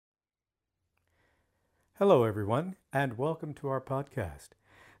Hello, everyone, and welcome to our podcast.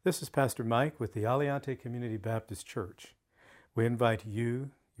 This is Pastor Mike with the Aliante Community Baptist Church. We invite you,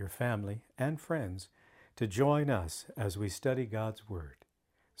 your family, and friends to join us as we study God's Word.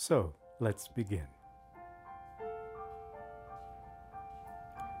 So, let's begin.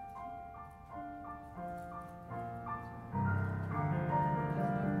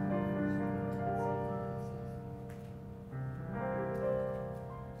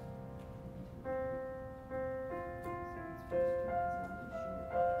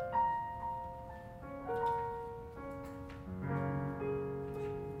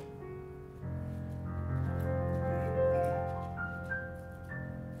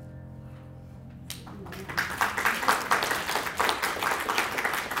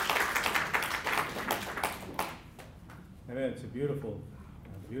 Amen. It's a beautiful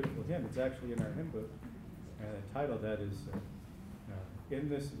hymn. It's actually in our hymn book. And the title of that is, In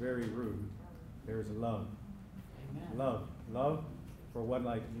This Very Room, There's Love. Amen. Love for one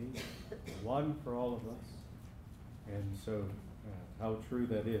like me, one for all of us. And so, how true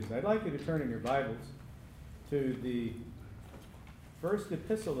that is. I'd like you to turn in your Bibles to the first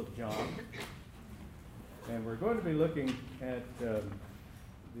epistle of John. And we're going to be looking at the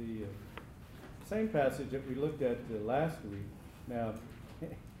same passage that we looked at last week. Now,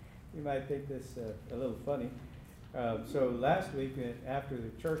 you might think this a little funny. So last week, after the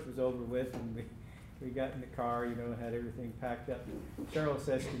church was over with and we got in the car, had everything packed up, Cheryl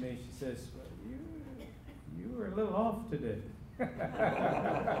says to me, she says, well, you were a little off today.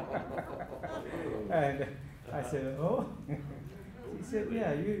 And I said, oh? She said,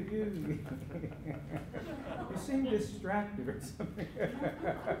 yeah, you seem distracted or something.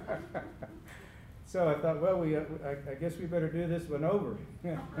 So I thought, well, I guess we better do this one over.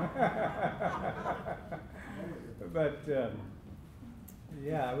 But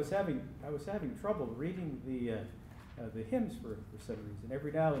yeah, I was having trouble reading the hymns for some reason.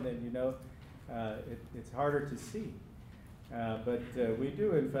 Every now and then, it's harder to see. But we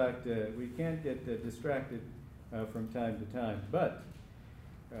do, in fact, we can get distracted from time to time. But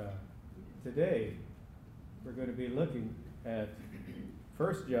today we're going to be looking at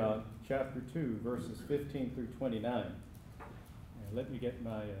 1 John chapter 2, verses 15 through 29. Let me get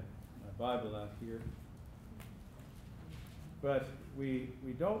my Bible out here. But we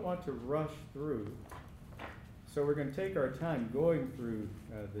don't want to rush through, so we're going to take our time going through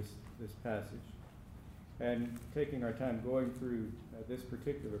this passage and taking our time going through this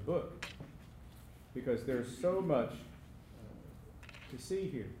particular book, because there's so much to see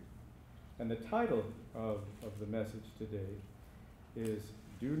here. And the title of the message today is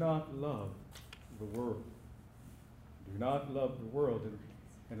Do Not Love the World. Do not love the world.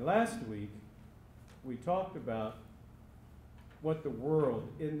 And last week, we talked about what the world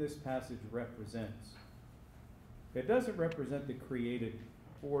in this passage represents. It doesn't represent the created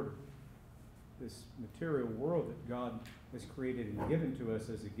order, this material world that God has created and given to us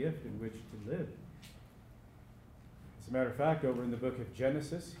as a gift in which to live. As a matter of fact, over in the book of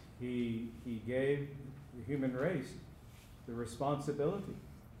Genesis, he gave the human race the responsibility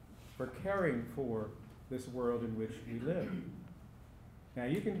for caring for this world in which we live. Now,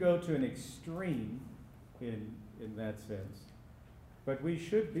 you can go to an extreme in that sense, but we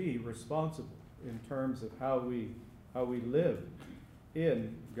should be responsible in terms of how we live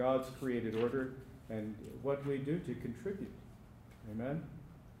in God's created order and what we do to contribute. Amen?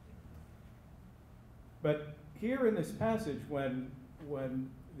 But here in this passage, when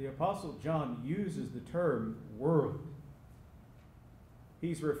the Apostle John uses the term world,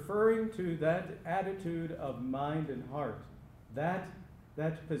 he's referring to that attitude of mind and heart, that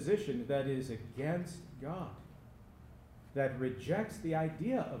position that is against God, that rejects the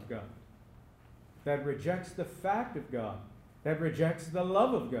idea of God, that rejects the fact of God, that rejects the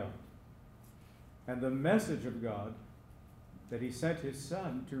love of God, and the message of God that he sent his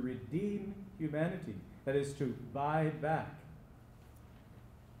Son to redeem humanity, that is, to buy back.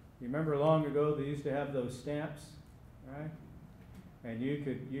 You remember long ago they used to have those stamps, right? And you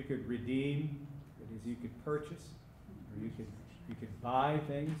could redeem, that is, you could purchase, or you could buy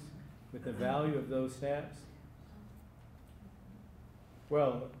things with the value of those stamps.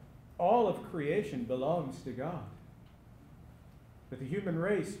 Well, all of creation belongs to God. But the human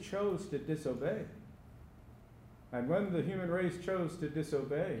race chose to disobey. And when the human race chose to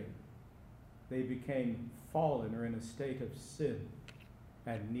disobey, they became fallen or in a state of sin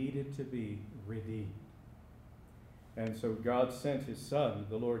and needed to be redeemed. And so God sent his Son,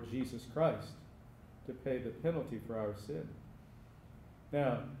 the Lord Jesus Christ, to pay the penalty for our sin.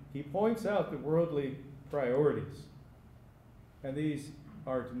 Now, he points out the worldly priorities. And these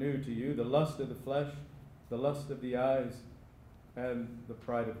aren't new to you. The lust of the flesh, the lust of the eyes, and the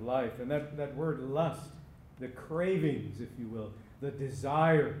pride of life. And that word lust, the cravings, if you will, the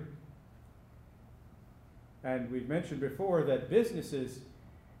desire. And we've mentioned before that businesses,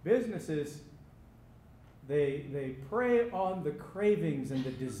 they prey on the cravings and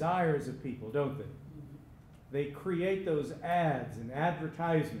the desires of people, don't they? They create those ads and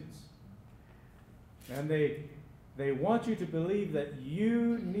advertisements. And they want you to believe that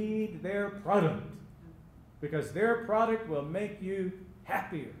you need their product because their product will make you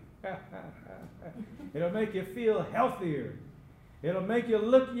happier. It'll make you feel healthier. It'll make you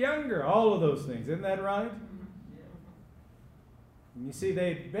look younger. All of those things. Isn't that right? And you see,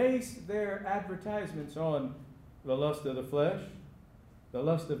 they base their advertisements on the lust of the flesh, the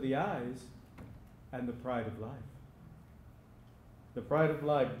lust of the eyes, and the pride of life. The pride of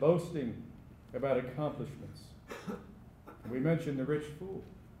life, boasting about accomplishments. We mentioned the rich fool.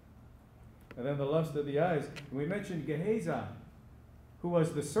 And then the lust of the eyes. And we mentioned Gehazi, who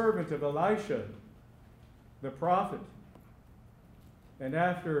was the servant of Elisha, the prophet. And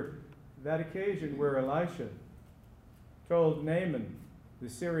after that occasion where Elisha told Naaman, the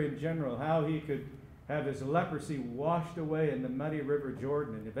Syrian general, how he could have his leprosy washed away in the muddy river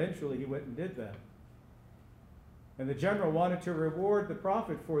Jordan, and eventually he went and did that. And the general wanted to reward the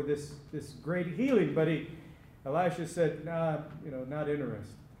prophet for this great healing, but Elisha said, "Nah, not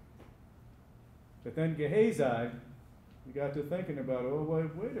interested." But then Gehazi, he got to thinking about,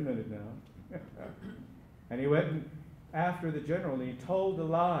 wait a minute now. And he went after the general, and he told a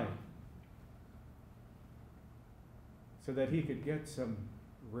lie so that he could get some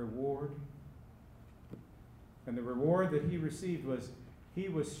reward. And the reward that he received was he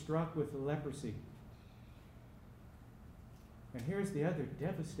was struck with leprosy. And here's the other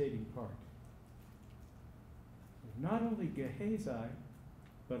devastating part. Not only Gehazi,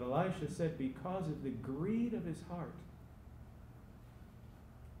 but Elisha said because of the greed of his heart,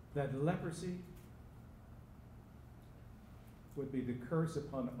 that leprosy would be the curse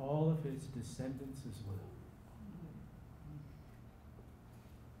upon all of his descendants as well.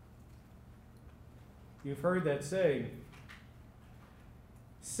 You've heard that saying,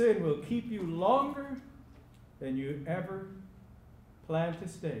 sin will keep you longer than you ever planned to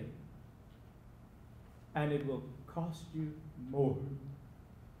stay, and it will cost you more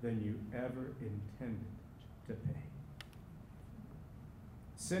than you ever intended to pay.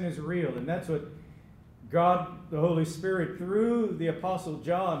 Sin is real, and that's what God, the Holy Spirit, through the Apostle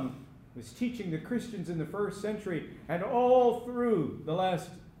John, was teaching the Christians in the first century and all through the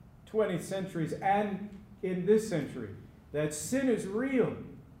last 20 centuries and in this century, that sin is real.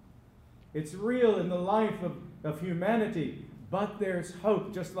 It's real in the life of humanity, but there's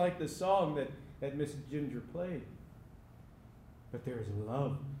hope, just like the song that Miss Ginger played. But there's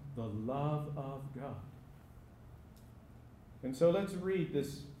love, the love of God. And so let's read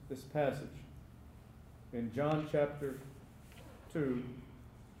this passage in John chapter 2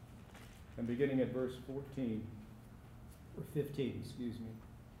 and beginning at verse 14, or 15, excuse me.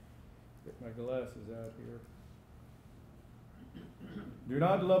 Get my glasses out here. Do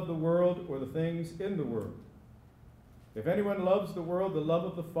not love the world or the things in the world. If anyone loves the world, the love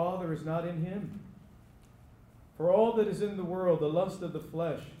of the Father is not in him. For all that is in the world, the lust of the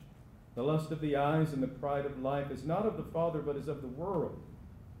flesh, the lust of the eyes, and the pride of life, is not of the Father, but is of the world.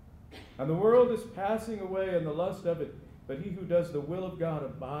 And the world is passing away, and the lust of it, but he who does the will of God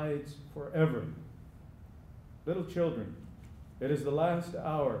abides forever. Little children, it is the last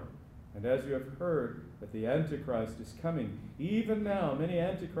hour, and as you have heard that the Antichrist is coming, even now many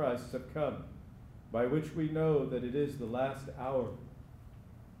Antichrists have come, by which we know that it is the last hour.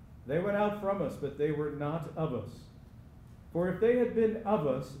 They went out from us, but they were not of us. For if they had been of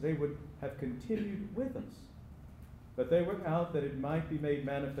us, they would have continued with us. But they went out that it might be made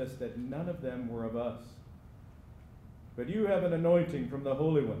manifest that none of them were of us. But you have an anointing from the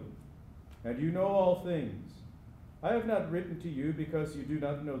Holy One, and you know all things. I have not written to you because you do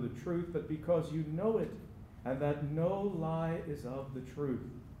not know the truth, but because you know it, and that no lie is of the truth.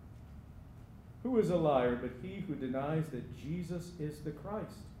 Who is a liar but he who denies that Jesus is the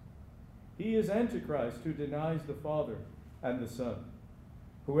Christ? He is Antichrist, who denies the Father and the Son.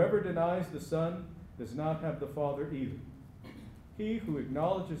 Whoever denies the Son does not have the Father either. He who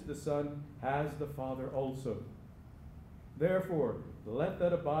acknowledges the Son has the Father also. Therefore, let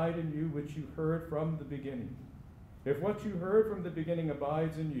that abide in you which you heard from the beginning. If what you heard from the beginning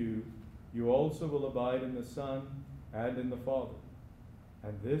abides in you, you also will abide in the Son and in the Father.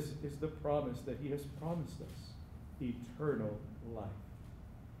 And this is the promise that he has promised us, eternal life.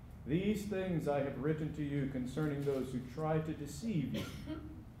 These things I have written to you concerning those who try to deceive you.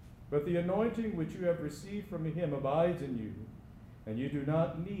 But the anointing which you have received from him abides in you, and you do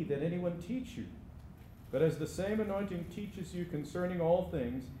not need that anyone teach you. But as the same anointing teaches you concerning all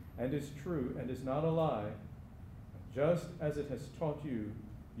things, and is true, and is not a lie, just as it has taught you,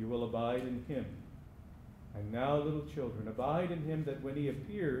 you will abide in him. And now, little children, abide in him, that when he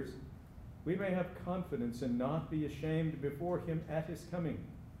appears, we may have confidence and not be ashamed before him at his coming.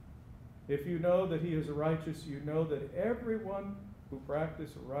 If you know that he is righteous, you know that everyone who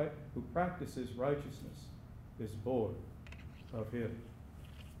practices righteousness is born of him.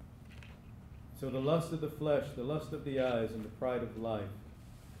 So the lust of the flesh, the lust of the eyes, and the pride of life,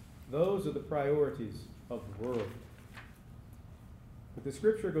 those are the priorities of the world. But the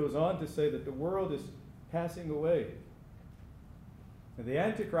scripture goes on to say that the world is passing away. And the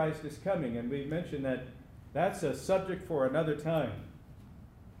Antichrist is coming, and we mentioned that that's a subject for another time.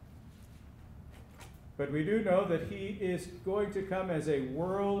 But we do know that he is going to come as a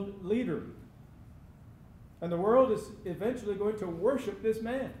world leader. And the world is eventually going to worship this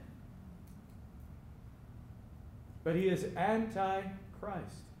man. But he is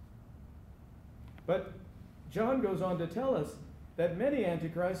anti-Christ. But John goes on to tell us that many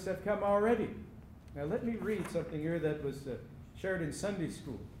antichrists have come already. Now let me read something here that was shared in Sunday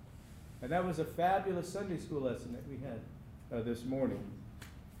school. And that was a fabulous Sunday school lesson that we had this morning.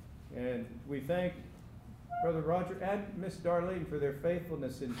 And we thank Brother Roger and Miss Darlene for their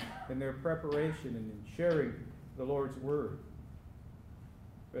faithfulness in their preparation and in sharing the Lord's Word.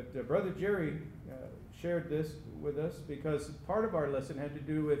 But Brother Jerry shared this with us because part of our lesson had to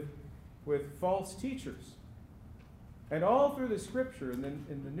do with false teachers. And all through the Scripture, and then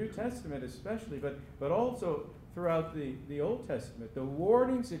in the New Testament especially, but also throughout the Old Testament, the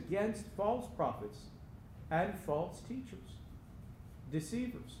warnings against false prophets and false teachers,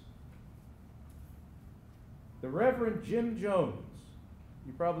 deceivers. The Reverend Jim Jones,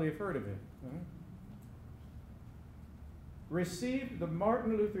 you probably have heard of him, received the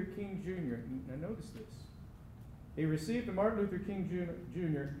Martin Luther King Jr., now notice this, he received the Martin Luther King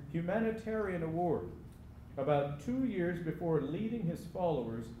Jr. Humanitarian Award about 2 years before leading his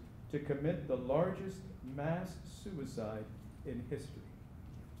followers to commit the largest mass suicide in history.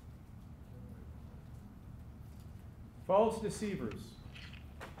 False deceivers,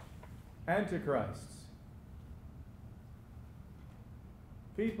 antichrists,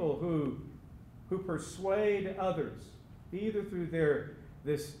 people who persuade others, either through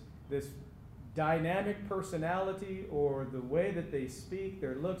this dynamic personality or the way that they speak,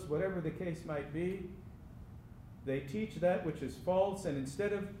 their looks, whatever the case might be. They teach that which is false, and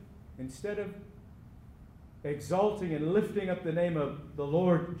instead of exalting and lifting up the name of the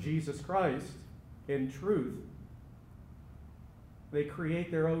Lord Jesus Christ in truth, they create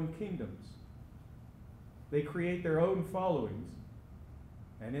their own kingdoms. They create their own followings,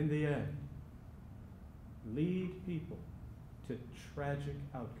 and in the end, lead people to tragic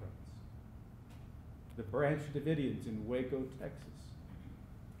outcomes. The Branch Davidians in Waco, Texas.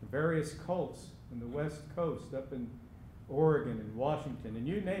 Various cults in the West Coast, up in Oregon and Washington, and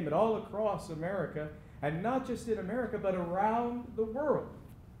you name it, all across America, and not just in America, but around the world.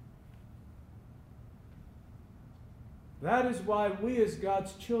 That is why we as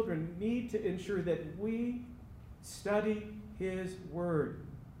God's children need to ensure that we study His Word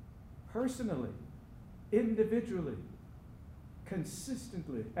personally, individually,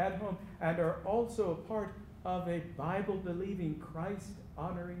 consistently at home, and are also a part of a Bible-believing,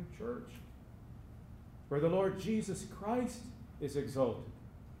 Christ-honoring church where the Lord Jesus Christ is exalted,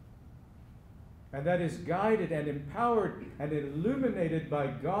 and that is guided and empowered and illuminated by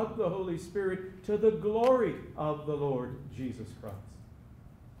God the Holy Spirit to the glory of the Lord Jesus Christ.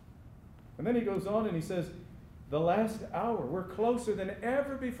 And then he goes on and he says, the last hour, we're closer than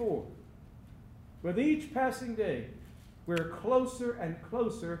ever before. With each passing day, we're closer and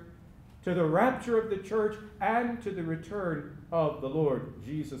closer to the rapture of the church and to the return of the Lord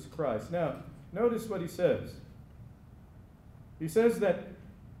Jesus Christ. Now, notice what he says. He says that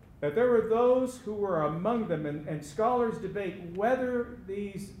there were those who were among them, and scholars debate whether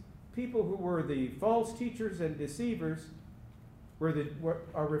these people who were the false teachers and deceivers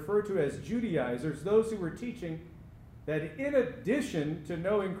are referred to as Judaizers, those who were teaching that in addition to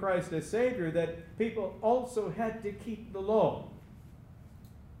knowing Christ as Savior, that people also had to keep the law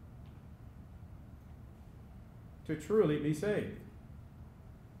to truly be saved.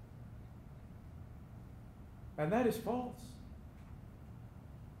 And that is false.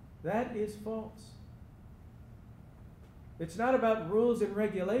 That is false. It's not about rules and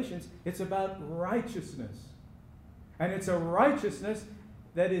regulations. It's about righteousness. And it's a righteousness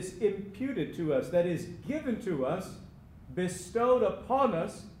that is imputed to us, that is given to us, bestowed upon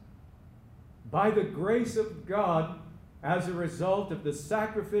us by the grace of God as a result of the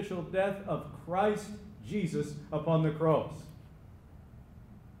sacrificial death of Christ Jesus upon the cross.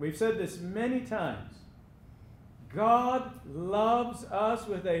 We've said this many times. God loves us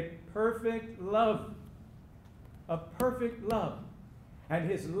with a perfect love. A perfect love. And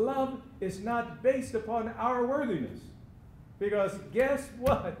his love is not based upon our worthiness. Because guess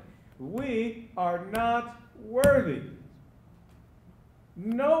what? We are not worthy.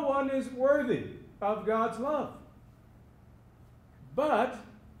 No one is worthy of God's love. But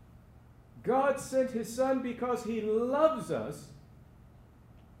God sent his Son because he loves us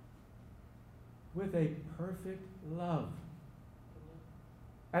with a perfect love.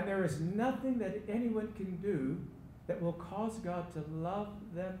 And there is nothing that anyone can do that will cause God to love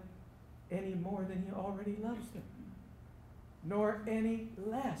them any more than he already loves them, nor any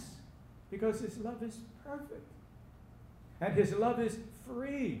less, because his love is perfect. And his love is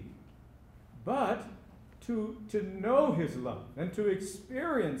free. But to know his love and to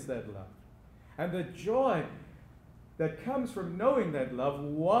experience that love and the joy that comes from knowing that love,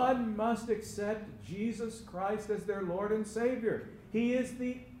 one must accept Jesus Christ as their Lord and Savior. He is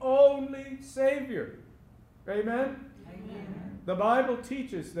the only Savior. Amen? Amen. The Bible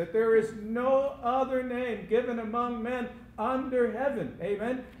teaches that there is no other name given among men under heaven,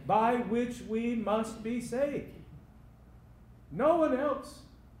 amen, by which we must be saved. No one else.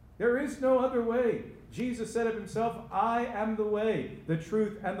 There is no other way. Jesus said of himself, I am the way, the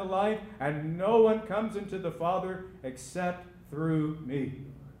truth, and the life, and no one comes into the Father except through me.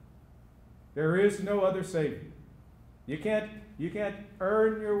 There is no other Savior. You can't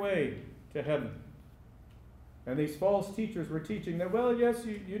earn your way to heaven. And these false teachers were teaching that, well, yes,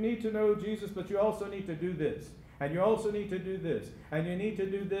 you need to know Jesus, but you also need to do this. And you also need to do this. And you need to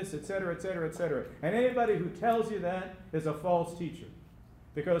do this, etc., etc., etc. And anybody who tells you that is a false teacher.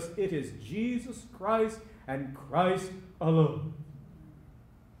 Because it is Jesus Christ and Christ alone.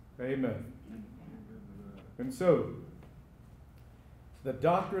 Amen. And so, the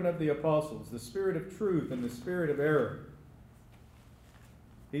doctrine of the apostles, the spirit of truth and the spirit of error.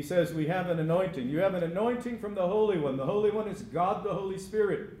 He says we have an anointing. You have an anointing from the Holy One. The Holy One is God the Holy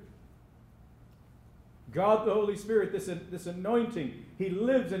Spirit. God the Holy Spirit, this anointing, he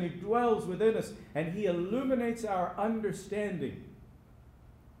lives and he dwells within us and he illuminates our understanding.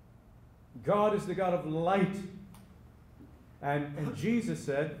 God is the God of light. And Jesus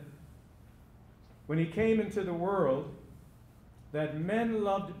said, when he came into the world, that men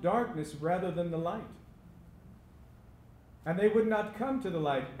loved darkness rather than the light. And they would not come to the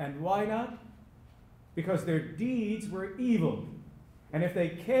light. And why not? Because their deeds were evil. And if they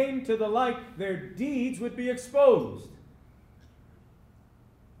came to the light, their deeds would be exposed.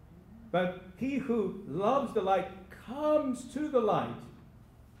 But he who loves the light comes to the light.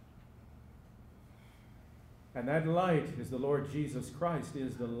 And that light is the Lord Jesus Christ,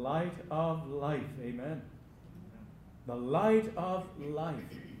 is the light of life. Amen. The light of life.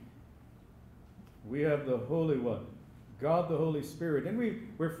 We have the Holy One, God the Holy Spirit. And we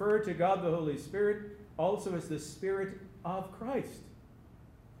refer to God the Holy Spirit also as the Spirit of Christ.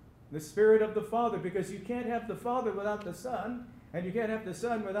 The Spirit of the Father, because you can't have the Father without the Son, and you can't have the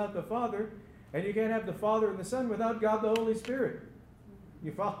Son without the Father, and you can't have the Father and the Son without God the Holy Spirit.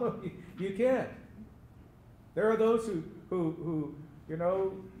 You follow? You can't. There are those who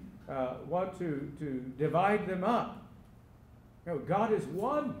want to divide them up. No, God is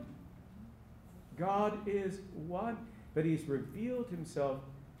one. God is one. But he's revealed himself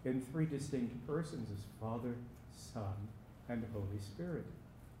in three distinct persons as Father, Son, and Holy Spirit.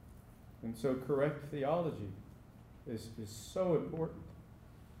 And so correct theology is so important.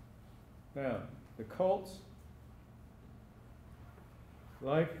 Now, the cults,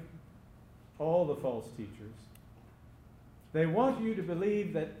 like all the false teachers, they want you to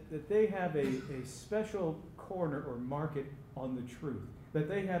believe that they have a special corner or market on the truth, that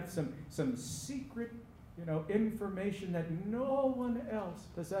they have some secret, information that no one else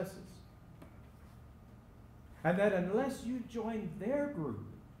possesses. And that unless you join their group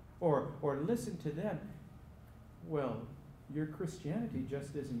or listen to them, well, your Christianity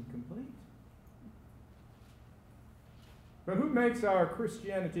just isn't complete. But who makes our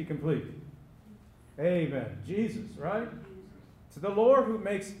Christianity complete? Amen. Jesus, right? It's the Lord who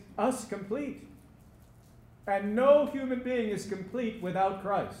makes us complete. And no human being is complete without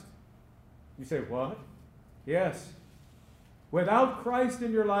Christ. You say, what? Yes. Without Christ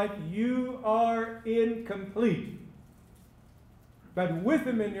in your life, you are incomplete. But with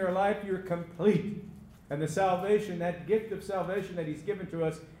him in your life, you're complete. And the salvation, that gift of salvation that he's given to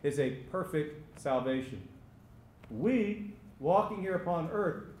us, is a perfect salvation. We walking here upon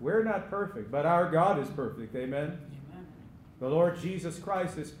earth, we're not perfect, but our God is perfect. Amen? The Lord Jesus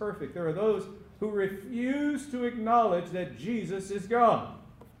Christ is perfect. There are those who refuse to acknowledge that Jesus is God.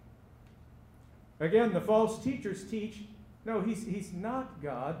 Again, the false teachers teach, no, he's not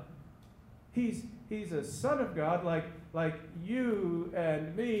God. He's a son of God like you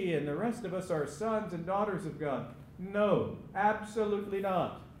and me and the rest of us are sons and daughters of God. No, absolutely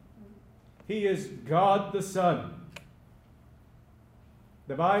not. He is God the Son.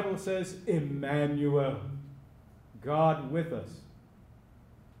 The Bible says Emmanuel, God with us.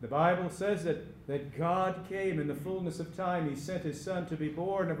 The Bible says that God came in the fullness of time. He sent his Son to be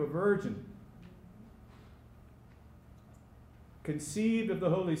born of a virgin, conceived of the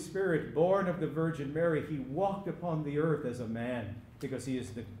Holy Spirit, born of the Virgin Mary. He walked upon the earth as a man because he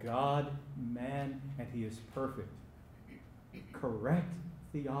is the God-man and he is perfect. Correct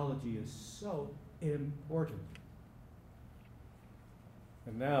theology is so important.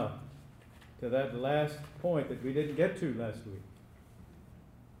 And now, to that last point that we didn't get to last week.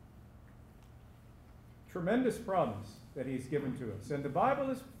 Tremendous promise that he's given to us. And the Bible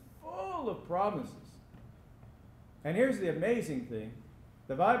is full of promises. And here's the amazing thing.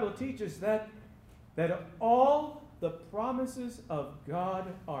 The Bible teaches that all the promises of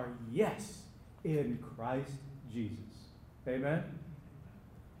God are yes in Christ Jesus. Amen?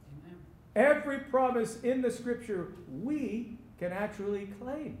 Amen. Every promise in the Scripture we can actually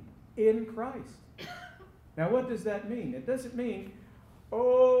claim in Christ. Now, what does that mean? It doesn't mean,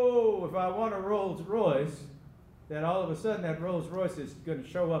 oh, if I want a Rolls Royce, that all of a sudden that Rolls Royce is going to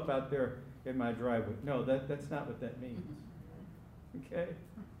show up out there in my driveway. No, that's not what that means. Okay?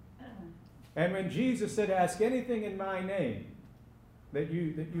 And when Jesus said, ask anything in my name, that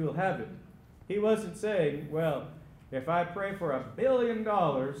you'll have it, he wasn't saying, well, if I pray for $1 billion,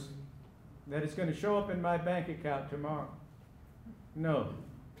 that it's going to show up in my bank account tomorrow. No.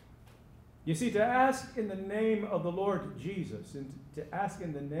 You see, to ask in the name of the Lord Jesus, and to ask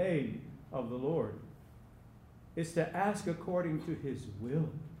in the name of the Lord, is to ask according to his will,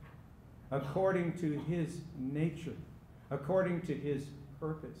 according to his nature, according to his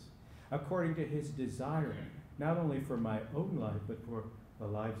purpose, according to his desire, not only for my own life, but for the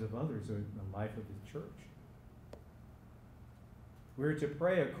lives of others or the life of the church. We're to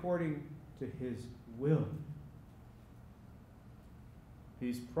pray according to his will.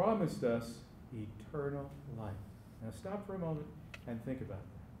 He's promised us eternal life. Now stop for a moment and think about that.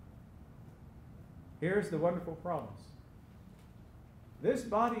 Here's the wonderful promise. This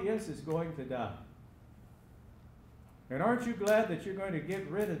body, yes, is going to die. And aren't you glad that you're going to get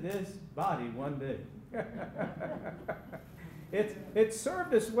rid of this body one day? It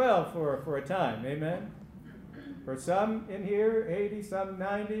served us well for a time, amen? For some in here, 80, some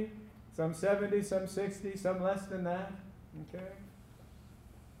 90, some 70, some 60, some less than that, okay?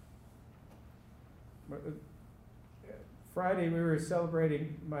 Friday we were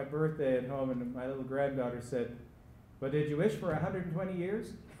celebrating my birthday at home, and my little granddaughter said, "But did you wish for 120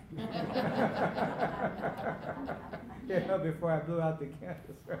 years?" Before I blew out the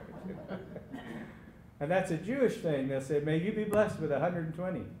candles. Right? And that's a Jewish thing. They'll say, "May you be blessed with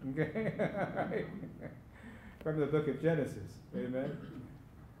 120." Okay? From the book of Genesis. Amen.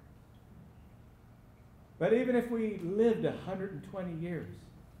 But even if we lived 120 years,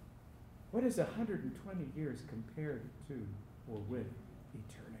 what is 120 years compared to or with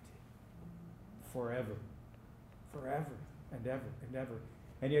eternity? Forever. Forever and ever and ever.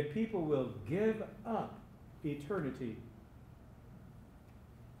 And yet people will give up eternity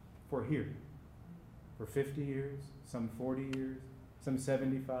for here. For 50 years, some 40 years, some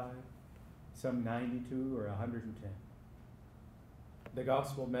 75, some 92 or 110. The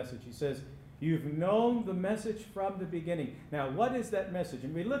gospel message, he says, you've known the message from the beginning. Now, what is that message?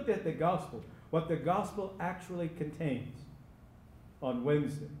 And we looked at the gospel, what the gospel actually contains on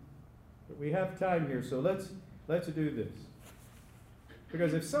Wednesday. But we have time here, so let's do this.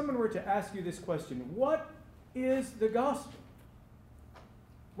 Because if someone were to ask you this question, what is the gospel?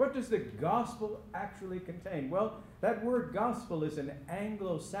 What does the gospel actually contain? Well, that word gospel is an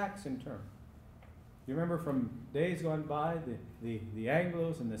Anglo-Saxon term. You remember from days gone by, the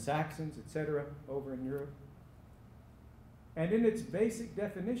Anglos and the Saxons, etc., over in Europe? And in its basic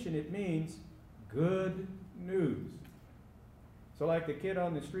definition, it means good news. So like the kid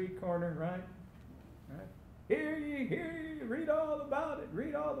on the street corner, right? Hear ye, read all about it,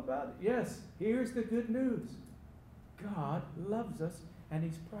 read all about it. Yes, here's the good news. God loves us, and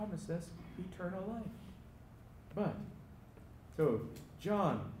he's promised us eternal life. But, so,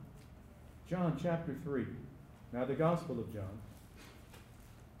 John chapter 3. Now the Gospel of John.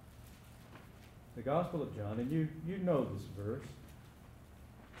 The Gospel of John, and you know this verse.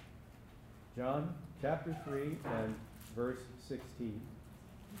 John chapter 3 and verse 16.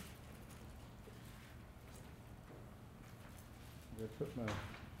 I'm going to put my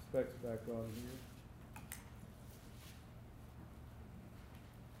specs back on here.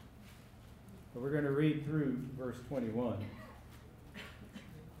 But we're going to read through verse 21.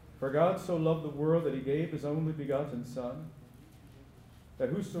 For God so loved the world that he gave his only begotten Son, that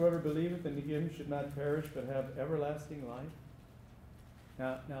whosoever believeth in him should not perish but have everlasting life.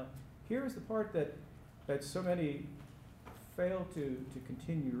 Now here's the part that so many fail to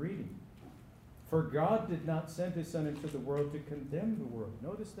continue reading. For God did not send his Son into the world to condemn the world.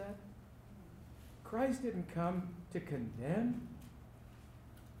 Notice that? Christ didn't come to condemn.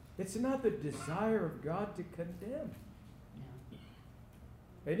 It's not the desire of God to condemn.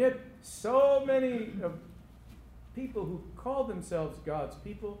 And yet, so many of people who call themselves God's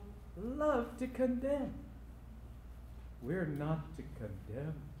people love to condemn. We're not to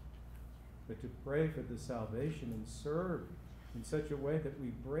condemn, but to pray for the salvation and serve in such a way that we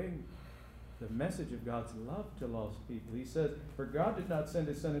bring the message of God's love to lost people. He says, for God did not send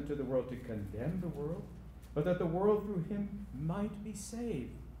his Son into the world to condemn the world, but that the world through him might be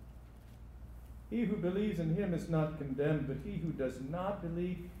saved. He who believes in him is not condemned, but he who does not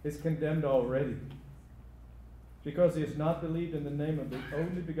believe is condemned already, because he has not believed in the name of the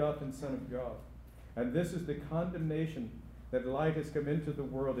only begotten Son of God. And this is the condemnation, that light has come into the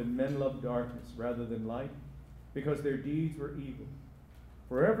world, and men love darkness rather than light, because their deeds were evil.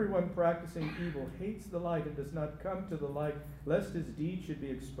 For everyone practicing evil hates the light and does not come to the light, lest his deeds should be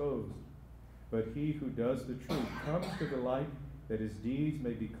exposed. But he who does the truth comes to the light, that his deeds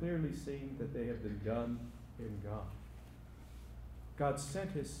may be clearly seen that they have been done in God. God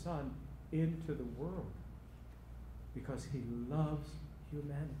sent his Son into the world because he loves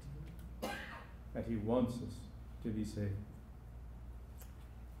humanity and he wants us to be saved.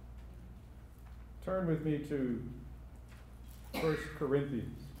 Turn with me to 1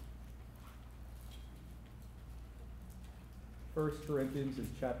 Corinthians. 1 Corinthians is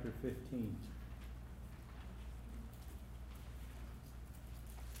chapter 15.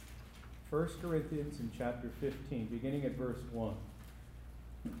 1 Corinthians in chapter 15, beginning at verse 1.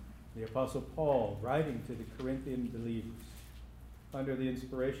 The Apostle Paul, writing to the Corinthian believers, under the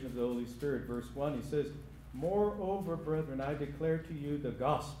inspiration of the Holy Spirit, verse 1, he says, moreover, brethren, I declare to you the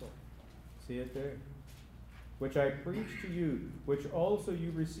gospel. See it there? Which I preached to you, which also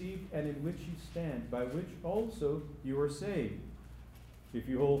you received, and in which you stand, by which also you are saved, if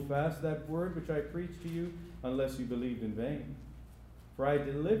you hold fast that word which I preached to you, unless you believed in vain. For I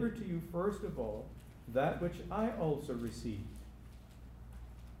delivered to you first of all that which I also received,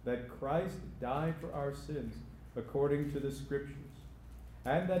 that Christ died for our sins according to the Scriptures,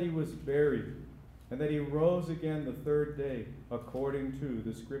 and that he was buried, and that he rose again the third day according to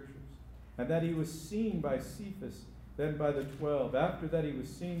the Scriptures, and that he was seen by Cephas, then by the 12. After that he was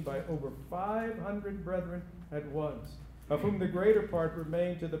seen by over 500 brethren at once, of whom the greater part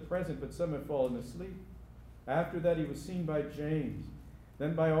remain to the present, but some have fallen asleep. After that he was seen by James,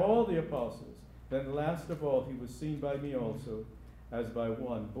 then by all the apostles. Then last of all he was seen by me also, as by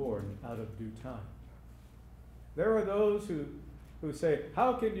one born out of due time. There are those who say,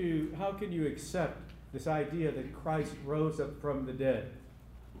 how can you accept this idea that Christ rose up from the dead?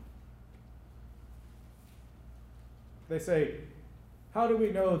 They say, how do we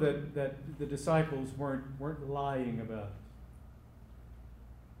know that the disciples weren't lying about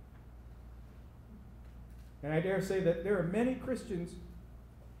it? And I dare say that there are many Christians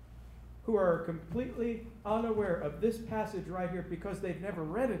who are completely unaware of this passage right here because they've never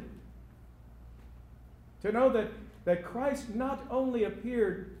read it. To know that Christ not only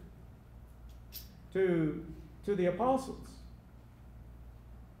appeared to the apostles,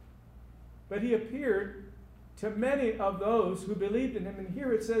 but he appeared to many of those who believed in him. And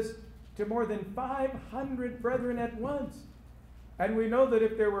here it says, to more than 500 brethren at once. And we know that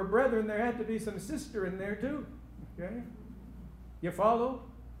if there were brethren, there had to be some sister in there too. Okay? You follow?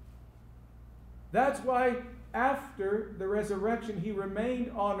 That's why after the resurrection, he remained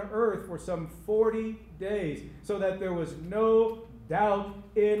on earth for some 40 days, so that there was no doubt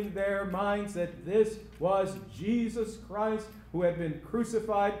in their minds that this was Jesus Christ, who had been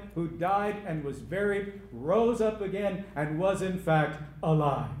crucified, who died and was buried, rose up again, and was in fact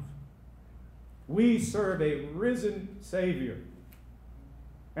alive. We serve a risen Savior.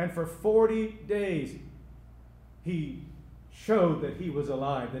 And for 40 days, he showed that he was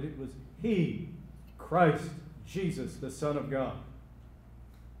alive, that it was he, Christ Jesus, the Son of God.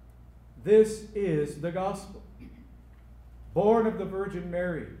 This is the gospel. Born of the Virgin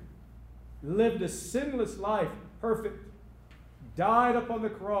Mary, lived a sinless life, perfect, died upon the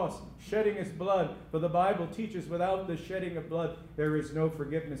cross, shedding his blood. For the Bible teaches without the shedding of blood, there is no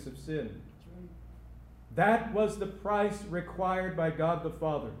forgiveness of sin. That was the price required by God the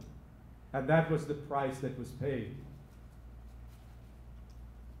Father. And that was the price that was paid.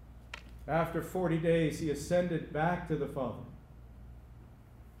 After 40 days, he ascended back to the Father,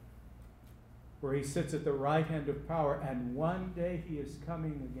 where he sits at the right hand of power, and one day he is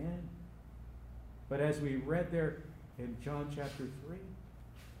coming again. But as we read there in John chapter 3,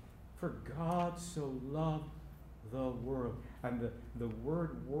 for God so loved the world. And the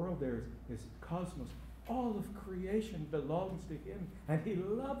word world there is cosmos. All of creation belongs to him, and he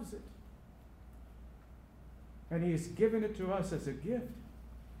loves it. And he has given it to us as a gift.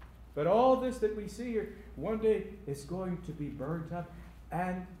 But all this that we see here, one day is going to be burnt up,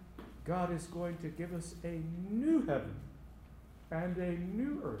 and God is going to give us a new heaven and a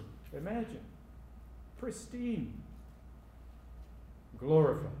new earth. Imagine. Pristine.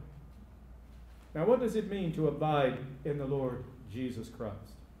 Glorified. Now, what does it mean to abide in the Lord Jesus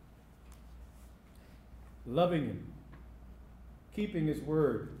Christ? Loving him, keeping his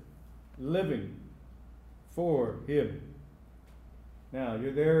word, living for him. Now,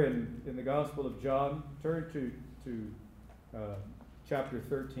 you're there in the Gospel of John. Turn to chapter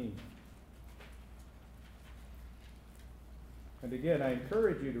 13. And again, I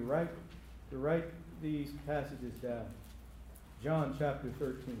encourage you to write these passages down. John chapter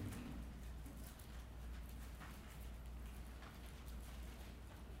 13.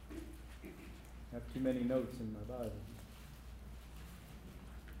 I have too many notes in my Bible.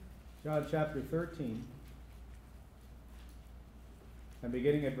 John chapter 13. And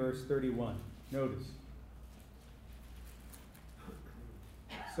beginning at verse 31. Notice.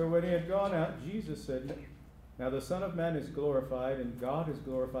 So when he had gone out, Jesus said, now the Son of Man is glorified, and God is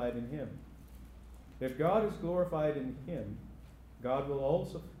glorified in him. If God is glorified in him, God will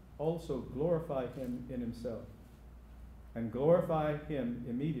also glorify him in himself, and glorify him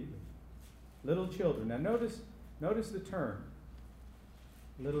immediately. Little children. Now notice the term,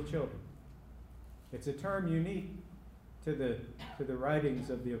 little children. It's a term unique to the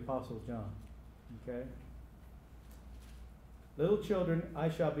writings of the Apostle John. Okay? Little children, I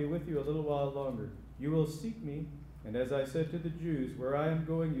shall be with you a little while longer. You will seek me, and as I said to the Jews, where I am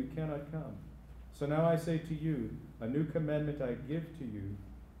going you cannot come. So now I say to you, a new commandment I give to you,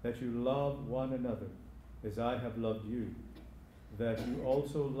 that you love one another, as I have loved you, that you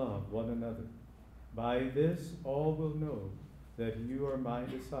also love one another. By this all will know that you are my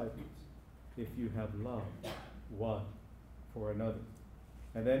disciples, if you have love one for another.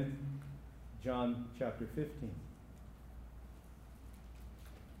 And then John chapter 15.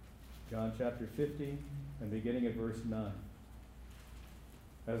 John chapter 15, and beginning at verse 9.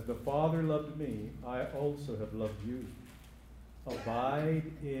 As the Father loved me, I also have loved you. Abide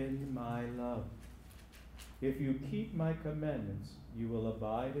in my love. If you keep my commandments, you will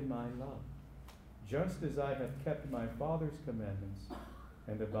abide in my love, just as I have kept my Father's commandments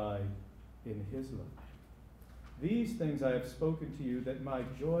and abide in his love. These things I have spoken to you, that my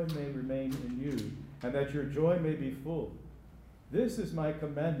joy may remain in you, and that your joy may be full. This is my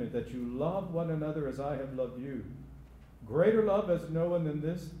commandment, that you love one another as I have loved you. Greater love has no one than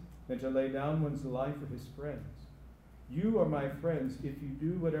this, than to lay down one's life for his friends. You are my friends if you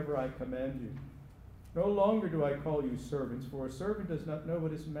do whatever I command you. No longer do I call you servants, for a servant does not know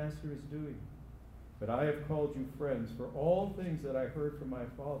what his master is doing. But I have called you friends, for all things that I heard from my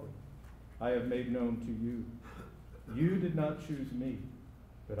Father I have made known to you. You did not choose me,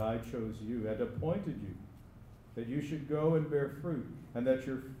 but I chose you and appointed you, that you should go and bear fruit, and that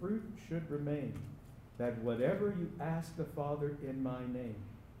your fruit should remain, that whatever you ask the Father in my name,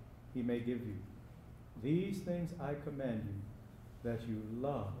 he may give you. These things I command you, that you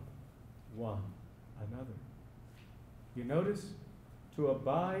love one another. You notice? To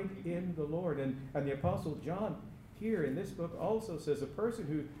abide in the Lord. And the Apostle John here in this book also says a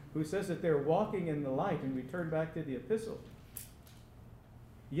person who says that they're walking in the light, and we turn back to the epistle,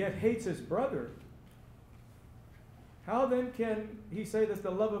 yet hates his brother, how then can he say that the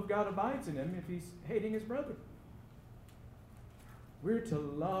love of God abides in him if he's hating his brother? We're to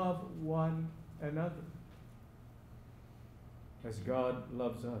love one another as God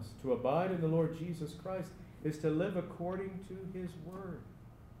loves us. To abide in the Lord Jesus Christ is to live according to his word.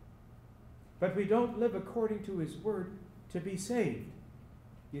 But we don't live according to his word to be saved.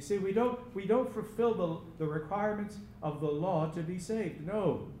 You see, we don't fulfill the requirements of the law to be saved.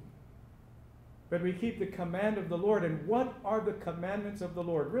 No. But we keep the command of the Lord. And what are the commandments of the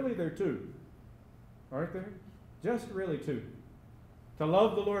Lord? Really, there are two. Aren't there? Just really two. To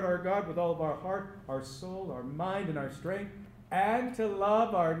love the Lord our God with all of our heart, our soul, our mind, and our strength, and to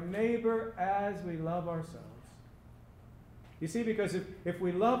love our neighbor as we love ourselves. You see, because if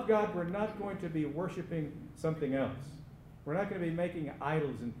we love God, we're not going to be worshiping something else. We're not going to be making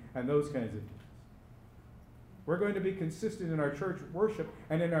idols and those kinds of things. We're going to be consistent in our church worship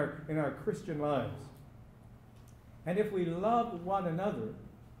and in our Christian lives. And if we love one another,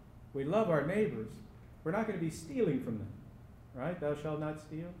 we love our neighbors, we're not going to be stealing from them. Right? Thou shalt not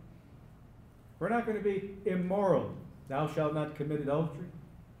steal. We're not going to be immoral. Thou shalt not commit adultery.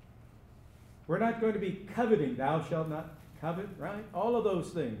 We're not going to be coveting. Thou shalt not covet. Right? All of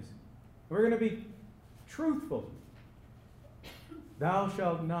those things. We're going to be truthful. Thou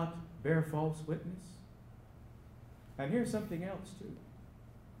shalt not bear false witness. And here's something else too.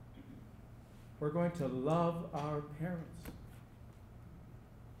 We're going to love our parents.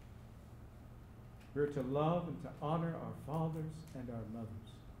 We're to love and to honor our fathers and our mothers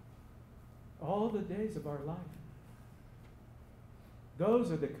all the days of our life. Those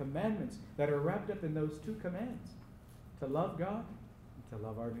are the commandments that are wrapped up in those two commands, to love God and to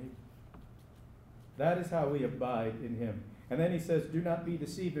love our neighbor. That is how we abide in him. And then he says, do not be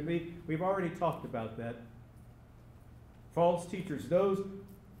deceived. And we've already talked about that. False teachers, those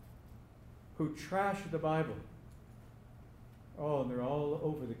who trash the Bible. Oh, and they're all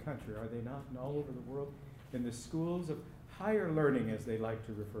over the country, are they not? And all over the world. In the schools of higher learning, as they like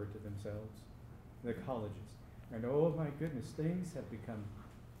to refer to themselves, the colleges. And oh my goodness, things have become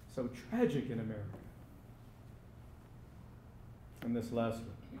so tragic in America. And this last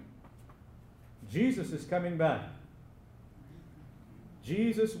one. Jesus is coming back.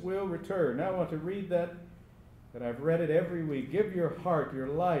 Jesus will return. Now I want to read that, but I've read it every week. Give your heart, your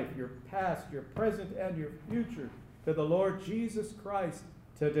life, your past, your present, and your future to the Lord Jesus Christ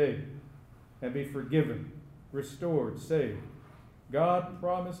today, and be forgiven, restored, saved. God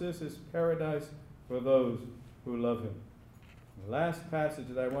promises his paradise for those who love him. The last passage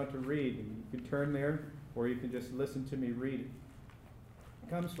that I want to read, and you can turn there, or you can just listen to me read it. It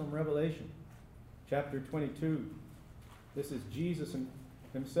comes from Revelation, chapter 22. This is Jesus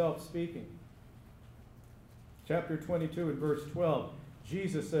himself speaking. Chapter 22 and verse 12,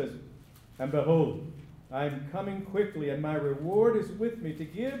 Jesus says, and behold, I am coming quickly, and my reward is with me to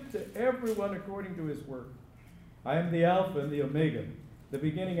give to everyone according to his work. I am the Alpha and the Omega, the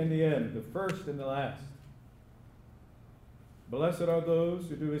beginning and the end, the first and the last. Blessed are those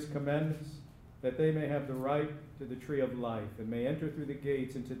who do his commandments, that they may have the right to the tree of life, and may enter through the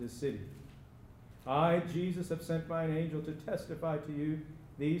gates into the city. I, Jesus, have sent mine angel to testify to you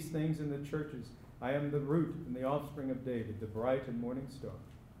these things in the churches. I am the root and the offspring of David, the bright and morning star.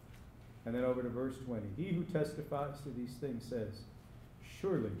 And then over to verse 20. He who testifies to these things says,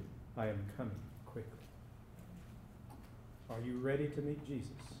 surely I am coming quickly. Are you ready to meet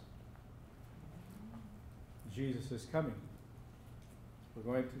Jesus? Jesus is coming.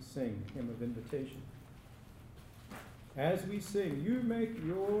 We're going to sing a hymn of invitation. As we sing, you make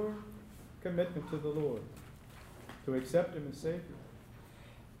your commitment to the Lord, to accept him as Savior.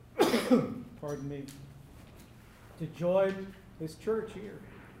 Pardon me. To join his church here.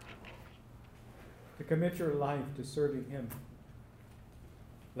 To commit your life to serving him.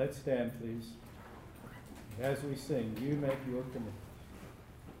 Let's stand, please. As we sing, you make your commitment.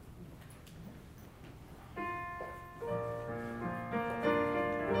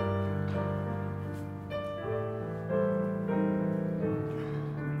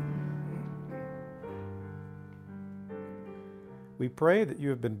 We pray that you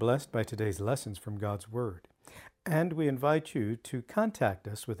have been blessed by today's lessons from God's Word. And we invite you to contact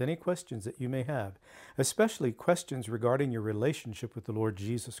us with any questions that you may have, especially questions regarding your relationship with the Lord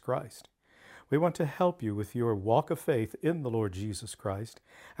Jesus Christ. We want to help you with your walk of faith in the Lord Jesus Christ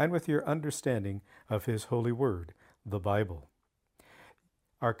and with your understanding of his holy word, the Bible.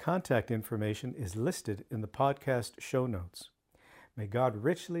 Our contact information is listed in the podcast show notes. May God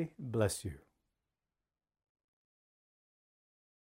richly bless you.